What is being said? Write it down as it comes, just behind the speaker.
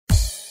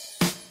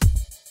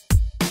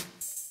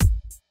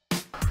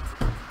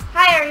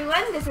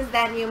everyone, this is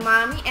that new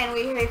mommy and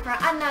we're here for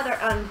another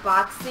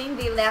unboxing.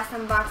 The last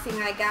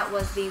unboxing I got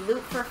was the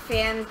LvlUp for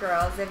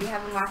fangirls. If you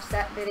haven't watched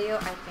that video,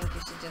 I think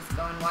you should just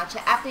go and watch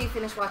it after you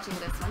finish watching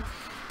this one.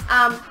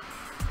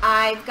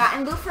 I've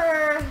gotten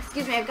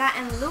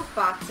LvlUp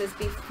boxes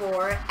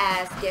before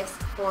as gifts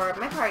for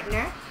my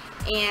partner,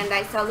 and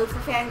I saw LvlUp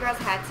for fangirls,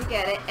 had to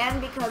get it, and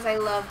because I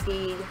love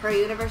the Her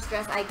Universe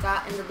dress I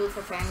got in the LvlUp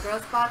for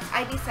fangirls box,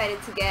 I decided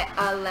to get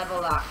a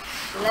LvlUp.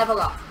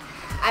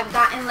 I've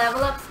gotten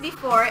LvlUps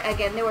before,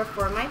 again they were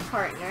for my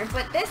partner,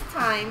 but this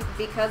time,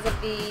 because of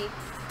the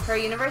Her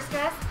Universe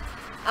dress,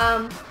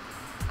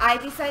 I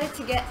decided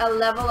to get a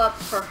LvlUp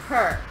for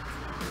her.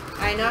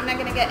 I know I'm not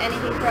going to get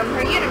anything from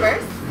Her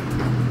Universe,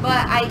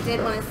 but I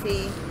did want to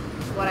see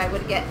what I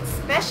would get,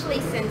 especially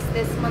since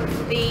this month's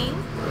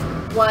theme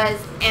was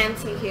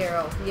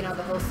anti-hero, you know,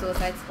 the whole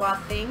Suicide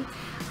Squad thing.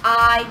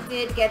 I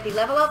did get the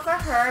LvlUp for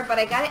her, but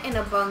I got it in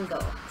a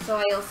bundle, so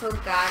I also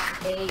got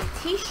a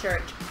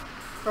t-shirt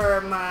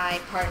for my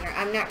partner.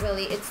 I'm not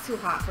really, it's too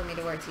hot for me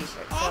to wear a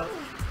t-shirt, so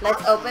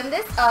let's open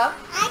this up.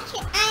 I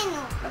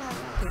know.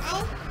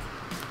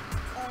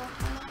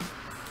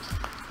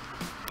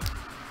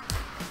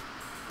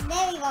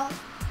 There we go.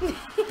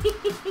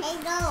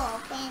 It's gonna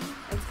open.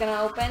 It's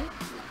gonna open?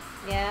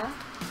 Yeah?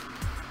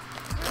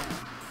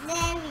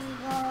 There we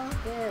go.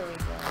 There we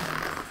go.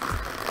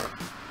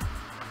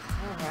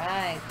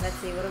 Alright, let's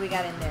see, what do we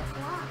got in there?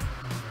 Wow.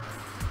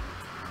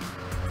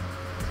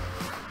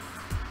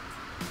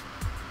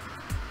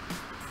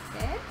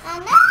 Okay.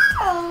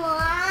 Another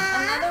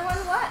one. Another one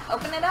what?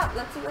 Open it up,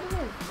 let's see what it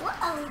is.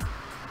 Whoa. Is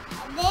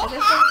The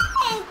this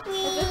Harley it? Quinn.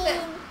 Is this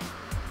it?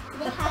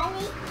 The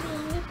Harley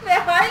Quinn. The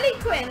Harley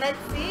Quinn,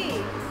 let's see.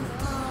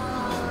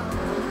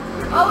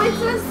 Oh. Oh,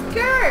 it's a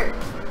skirt.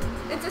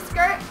 It's a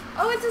skirt.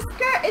 Oh, it's a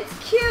skirt.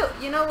 It's cute.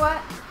 You know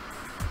what?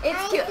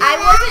 It's cute. I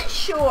wasn't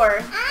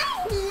sure. I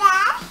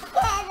like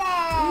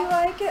it. You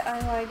like it? I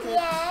like it.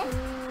 Yes. too.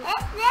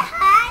 It's the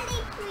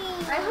Harley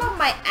Quinn. I hope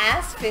my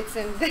ass fits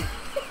in there.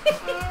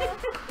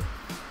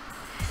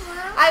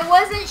 Mom, I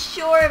wasn't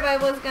sure if I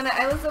was gonna.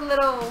 I was a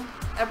little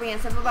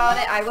apprehensive about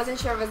it. I wasn't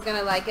sure if I was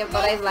gonna like it,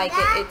 but I like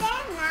it.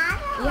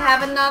 You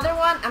have another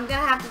one? I'm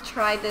gonna have to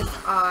try this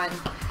on.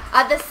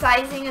 The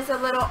sizing is a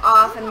little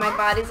off and my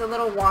body's a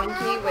little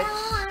wonky, which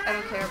I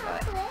don't care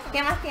about.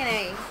 ¿Qué más tiene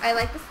ahí? I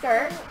like the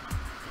skirt.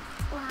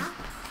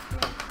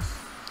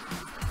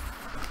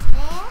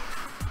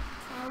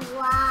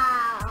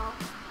 Wow.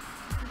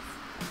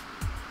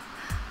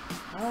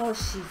 Oh,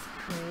 she's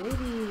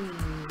pretty.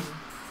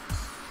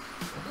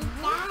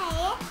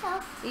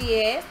 ¿Y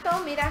Y esto,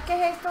 mira qué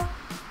es esto.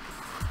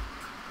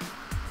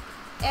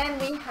 And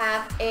we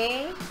have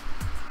a,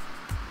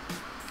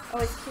 oh,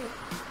 it's cute.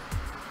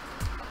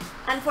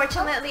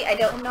 Unfortunately, I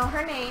don't know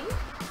her name.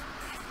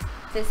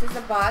 This is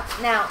a box.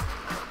 Now,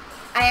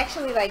 I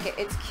actually like it.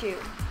 It's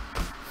cute.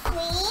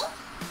 Me?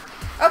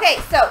 Okay,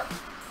 so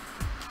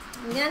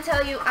I'm gonna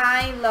tell you,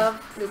 I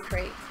love Loot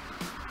Crate.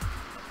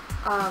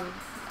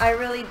 I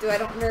really do. I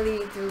don't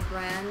really do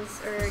brands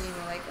or, you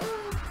know, like,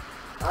 oh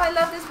I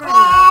love this brand.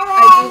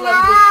 I do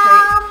love Loot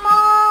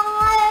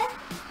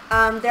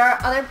Crate. There are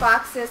other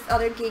boxes,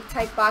 other geek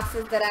type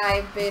boxes that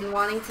I've been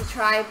wanting to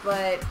try,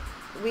 but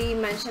we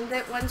mentioned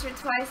it once or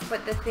twice.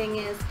 But the thing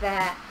is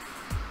that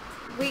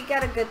we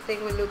got a good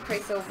thing with Loot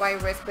Crate, so why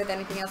risk with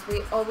anything else?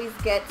 We always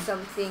get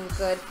something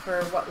good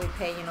for what we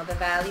pay. You know, the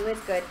value is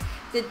good.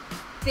 The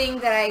thing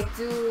that I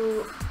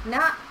do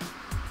not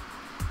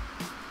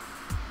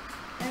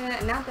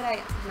that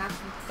I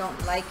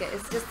don't like it,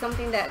 it's just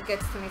something that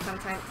gets to me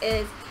sometimes,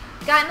 is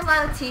gotten a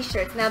lot of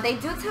t-shirts. Now they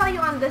do tell you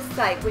on this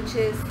site, which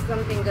is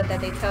something good,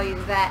 that they tell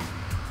you that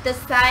the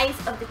size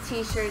of the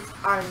t-shirts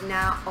are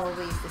not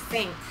always the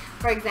same.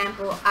 For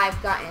example,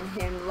 I've gotten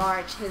him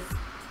large. His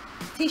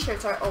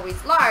t-shirts are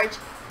always large,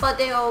 but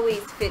they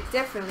always fit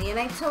differently, and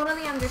I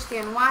totally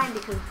understand why,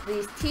 because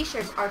these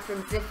t-shirts are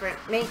from different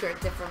makers,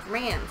 different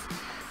brands.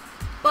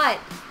 But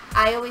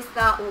I always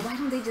thought, well, why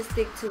don't they just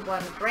stick to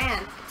one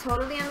brand? I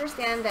totally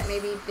understand that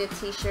maybe the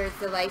t-shirts,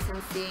 the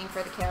licensing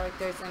for the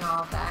characters and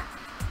all that.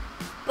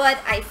 But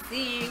I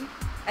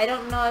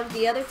don't know if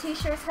the other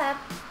t-shirts have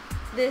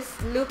this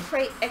Loot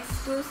Crate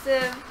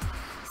exclusive.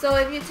 So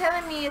if you're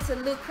telling me it's a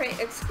Loot Crate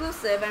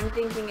exclusive, I'm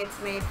thinking it's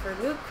made for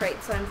Loot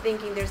Crate. So I'm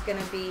thinking there's going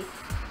to be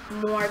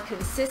more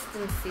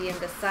consistency in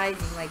the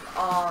sizing, like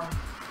all,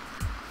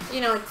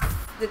 you know, it's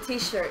the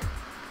t-shirt,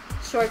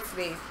 short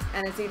sleeve,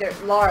 and it's either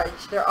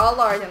large. They're all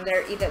large, and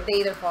they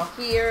either fall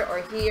here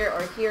or here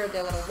or here.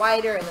 They're a little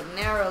wider, a little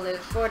narrow, a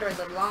little shorter, a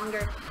little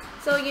longer.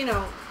 So, you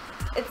know,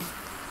 it's,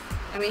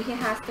 I mean, he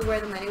has to wear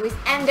them anyways,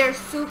 and they're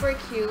super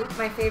cute.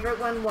 My favorite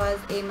one was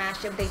a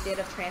mashup they did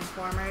of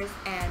Transformers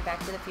and Back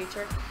to the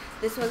Future.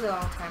 This was a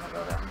long time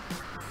ago though.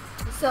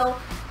 So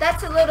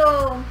that's a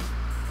little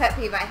pet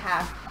peeve I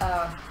have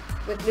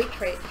with Loot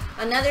Crate.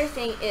 Another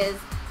thing is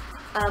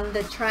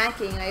the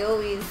tracking. I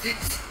always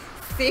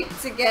seek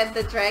to get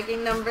the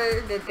tracking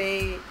number that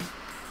they,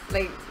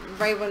 like,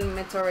 right when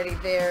it's already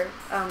there.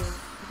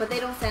 But they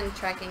don't send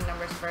tracking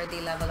numbers for the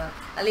LvlUp.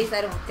 At least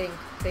I don't think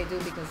they do,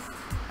 because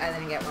I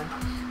didn't get one.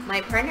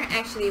 My partner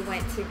actually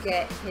went to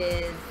get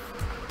his,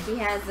 he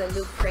has a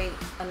Loot Crate,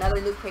 another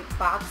Loot Crate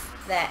box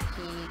that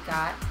he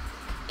got,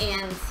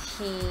 and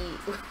he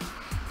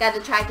got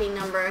the tracking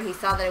number. He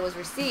saw that it was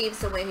received,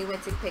 so when he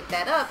went to pick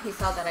that up, he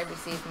saw that I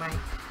received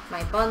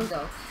my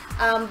bundle.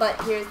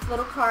 But here's the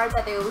little card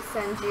that they always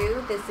send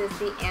you. This is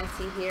the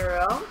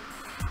anti-hero.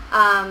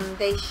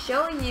 They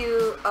show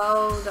you,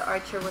 oh, the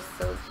archer was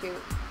so cute.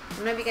 I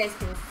don't know if you guys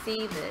can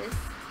see this.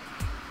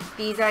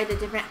 These are the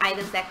different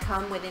items that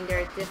come within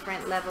their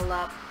different level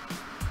up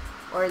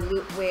or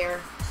lootware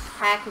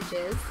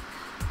packages.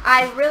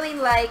 I really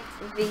like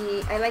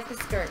the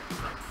skirt.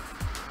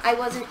 I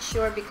wasn't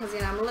sure because, you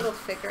know, I'm a little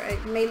thicker.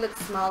 It may look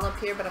small up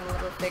here, but I'm a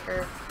little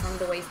thicker from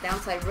the waist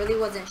down, so I really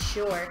wasn't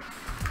sure.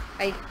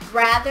 I'd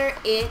rather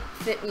it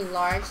fit me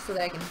large so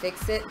that I can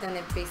fix it than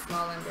it be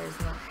small and there's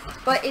no.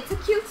 But it's a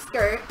cute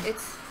skirt.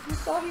 It's, you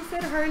saw he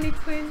said Harley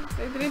Quinn.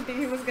 I didn't think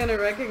he was going to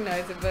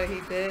recognize it, but he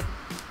did.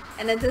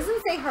 And it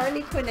doesn't say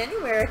Harley Quinn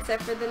anywhere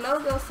except for the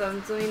logo, so I'm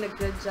doing a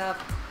good job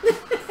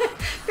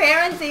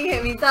parenting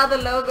him. He saw the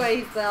logo and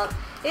he felt,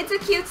 it's a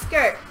cute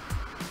skirt.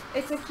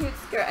 It's a cute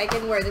skirt. I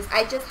can wear this.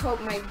 I just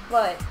hope my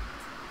butt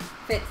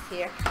fits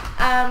here.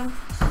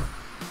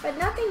 But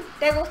nothing.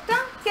 ¿Te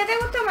gusta? ¿Qué te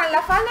gusta más,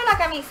 la falda o la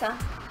camisa?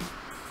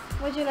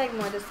 What do you like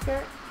more, the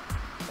skirt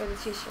or the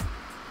t-shirt?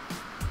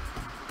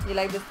 You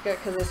like the skirt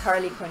because it's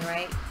Harley Quinn,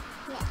 right?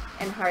 Yeah.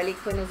 And Harley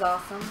Quinn is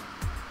awesome?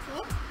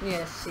 Yeah.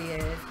 Yes, she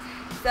is.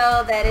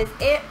 So that is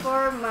it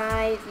for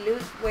my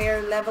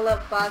Lootware Level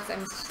Up box.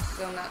 I'm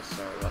still not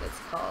sure what it's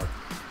called.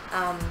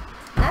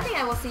 Nothing.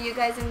 I will see you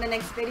guys in the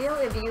next video.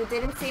 If you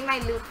didn't see my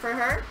loot for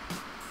her,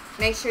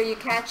 make sure you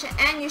catch it.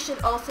 And you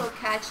should also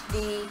catch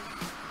the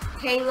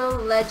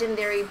Halo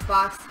Legendary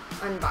box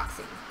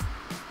unboxing.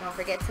 Don't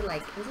forget to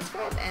like and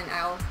subscribe, and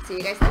I'll see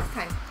you guys next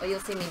time. Or you'll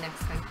see me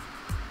next time.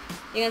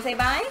 You gonna say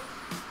bye?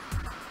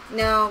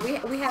 No, we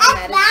have an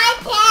attitude. Bye,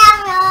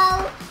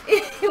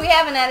 Carol. We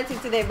have an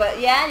attitude today, but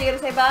yeah, you gonna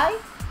say bye?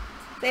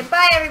 Say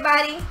bye,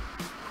 everybody.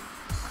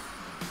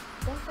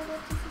 Don't forget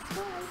to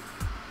subscribe.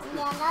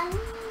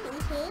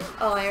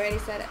 Oh, I already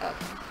said it.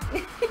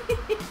 Okay.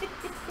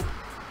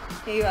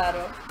 Hey,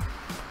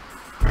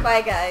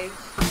 Bye,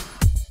 guys.